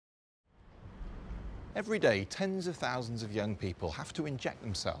Every day, tens of thousands of young people have to inject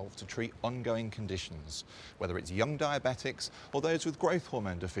themselves to treat ongoing conditions. Whether it's young diabetics or those with growth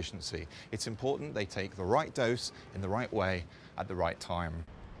hormone deficiency, it's important they take the right dose in the right way at the right time.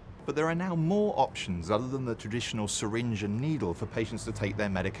 But there are now more options other than the traditional syringe and needle for patients to take their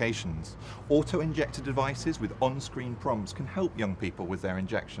medications. Auto-injector devices with on-screen prompts can help young people with their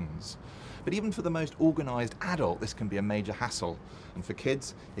injections. But even for the most organised adult, this can be a major hassle. And for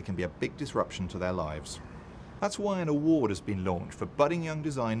kids, it can be a big disruption to their lives. That's why an award has been launched for budding young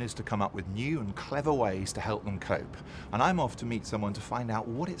designers to come up with new and clever ways to help them cope. And I'm off to meet someone to find out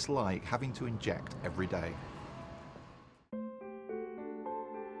what it's like having to inject every day.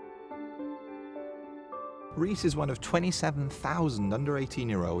 Reese is one of 27,000 under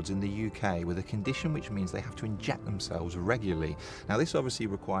 18-year-olds in the UK with a condition which means they have to inject themselves regularly. Now this obviously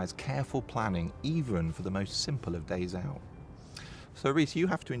requires careful planning, even for the most simple of days out. So Reese, you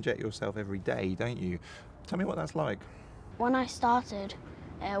have to inject yourself every day, don't you? Tell me what that's like. When I started,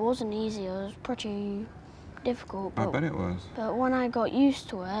 it wasn't easy, it was pretty difficult. I bet it was. But when I got used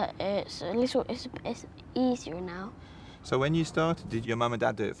to it, it's easier now. So when you started, did your mum and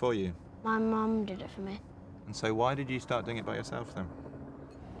dad do it for you? My mum did it for me. And so why did you start doing it by yourself then?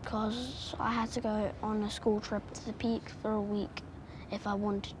 Because I had to go on a school trip to the Peak for a week if I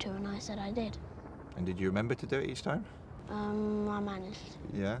wanted to, and I said I did. And did you remember to do it each time? I managed.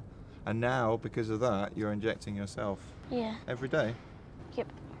 Yeah. And now, because of that, you're injecting yourself? Yeah. Every day? Yep.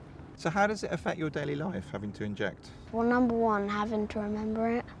 So how does it affect your daily life, having to inject? Well, number one, having to remember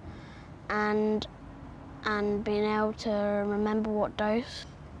it, and being able to remember what dose,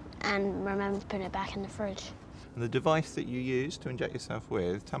 and remember to put it back in the fridge. And the device that you use to inject yourself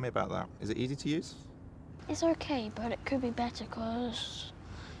with, tell me about that. Is it easy to use? It's okay, but it could be better because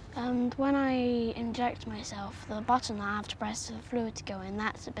when I inject myself, the button I have to press for the fluid to go in,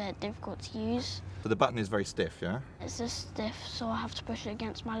 that's a bit difficult to use. So the button is very stiff, yeah? It's just stiff, so I have to push it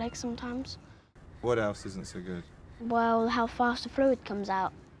against my leg sometimes. What else isn't so good? Well, how fast the fluid comes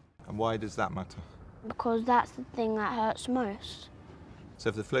out. And why does that matter? Because that's the thing that hurts most. So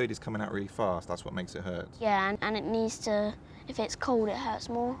if the fluid is coming out really fast, that's what makes it hurt? Yeah, and it needs to, if it's cold it hurts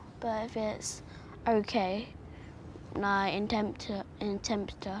more, but if it's okay, like in temperature,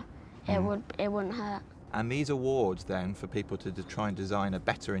 it wouldn't hurt. And these awards then for people to try and design a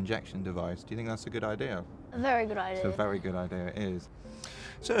better injection device, do you think that's a good idea? A very good idea. It's a very good idea, it is.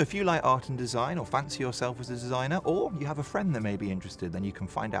 So if you like art and design or fancy yourself as a designer, or you have a friend that may be interested, then you can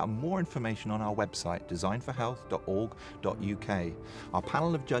find out more information on our website, designforhealth.org.uk. Our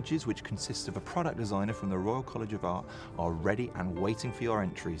panel of judges, which consists of a product designer from the Royal College of Art, are ready and waiting for your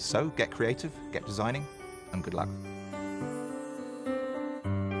entries. So get creative, get designing, and good luck.